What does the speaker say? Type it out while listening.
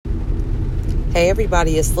Hey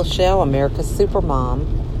everybody, it's Lachelle, America's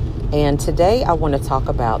Supermom, and today I want to talk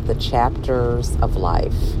about the chapters of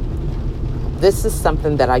life. This is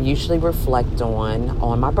something that I usually reflect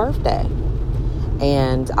on my birthday,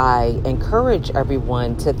 and I encourage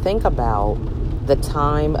everyone to think about the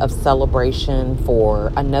time of celebration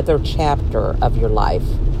for another chapter of your life.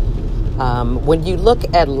 When you look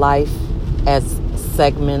at life as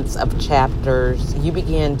segments of chapters, you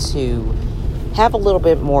begin to have a little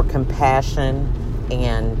bit more compassion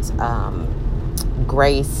and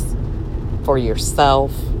grace for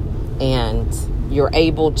yourself, and you're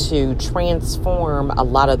able to transform a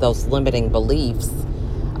lot of those limiting beliefs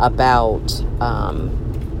about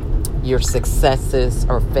your successes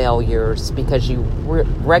or failures, because you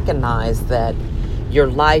recognize that your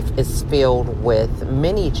life is filled with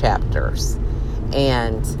many chapters.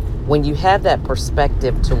 And when you have that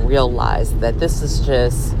perspective to realize that this is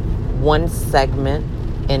just one segment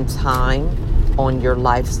in time on your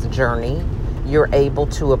life's journey, you're able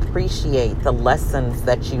to appreciate the lessons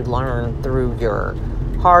that you learn through your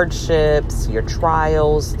hardships, your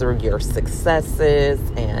trials, through your successes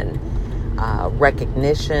and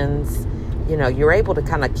recognitions. You know, you're able to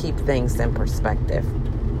kind of keep things in perspective.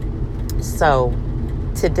 So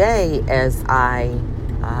today, as I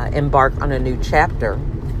embark on a new chapter,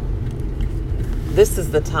 this is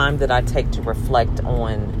the time that I take to reflect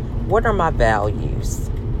on: what are my values?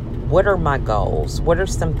 What are my goals? What are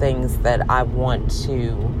some things that I want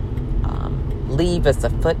to leave as a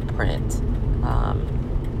footprint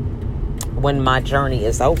when my journey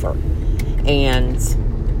is over? And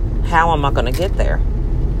how am I going to get there?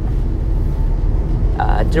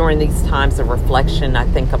 During these times of reflection, I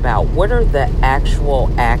think about what are the actual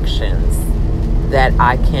actions that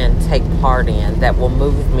I can take part in that will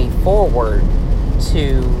move me forward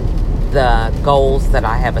to the goals that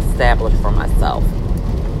I have established for myself.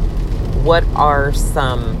 What are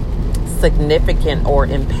some significant or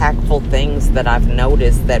impactful things that I've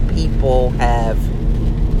noticed that people have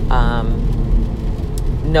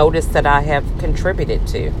noticed that I have contributed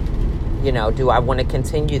to? You know, do I want to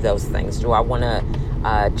continue those things? Do I want to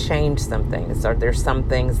change some things? Are there some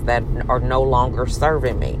things that are no longer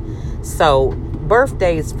serving me? So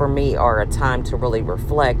birthdays for me are a time to really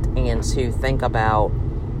reflect and to think about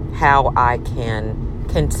how I can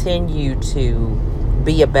continue to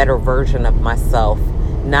be a better version of myself,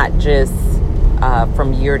 not just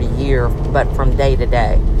from year to year, but from day to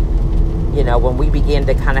day. You know, when we begin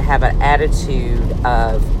to kind of have an attitude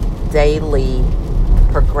of daily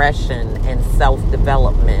progression and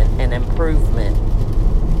self-development and improvement,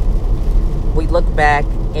 we look back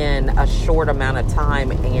in a short amount of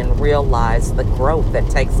time and realize the growth that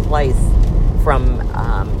takes place from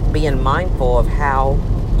being mindful of how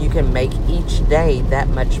you can make each day that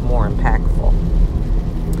much more impactful.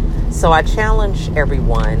 So I challenge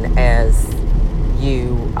everyone, as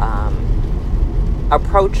you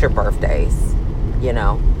approach your birthdays, you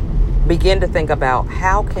know, begin to think about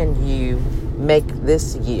how can you make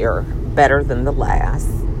this year better than the last?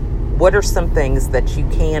 What are some things that you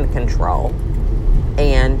can control?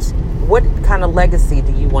 And what kind of legacy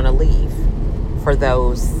do you want to leave for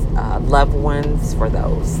those loved ones, for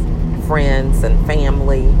those friends and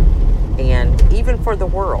family, and even for the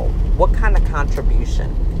world? What kind of contribution,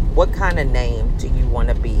 what kind of name do you want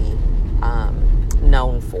to be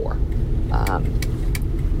known for?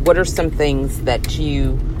 What are some things that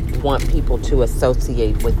you want people to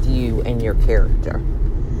associate with you and your character?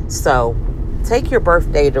 So take your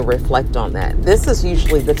birthday to reflect on that. This is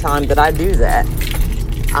usually the time that I do that.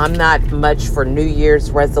 I'm not much for New Year's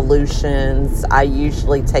resolutions. I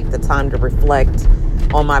usually take the time to reflect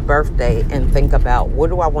on my birthday and think about, what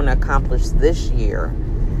do I want to accomplish this year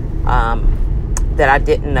that I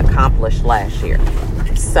didn't accomplish last year?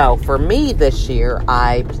 So for me this year,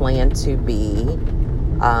 I plan to be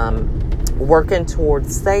working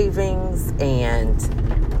towards savings and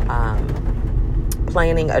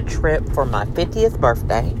planning a trip for my 50th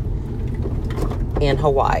birthday in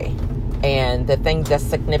Hawaii. And the thing that's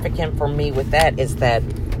significant for me with that is that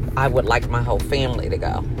I would like my whole family to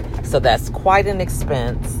go. So that's quite an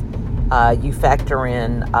expense. You factor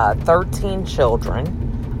in 13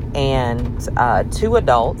 children and 2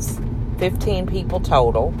 adults, 15 people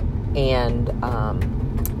total, and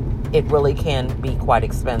it really can be quite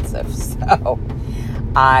expensive. So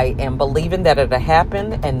I am believing that it'll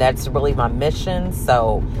happen, and that's really my mission.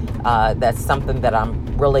 So that's something that I'm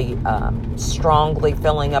really strongly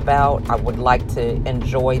feeling about. I would like to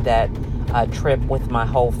enjoy that trip with my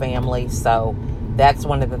whole family. So that's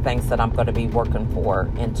one of the things that I'm going to be working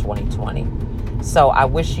for in 2020. So I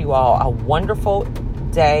wish you all a wonderful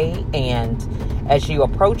day. And as you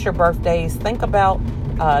approach your birthdays, think about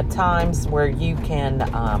times where you can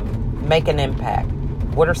make an impact.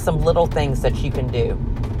 What are some little things that you can do?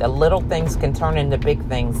 The little things can turn into big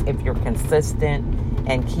things if you're consistent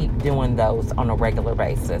and keep doing those on a regular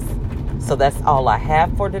basis. So that's all I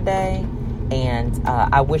have for today. And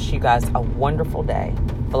I wish you guys a wonderful day.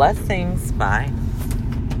 Blessings. Bye.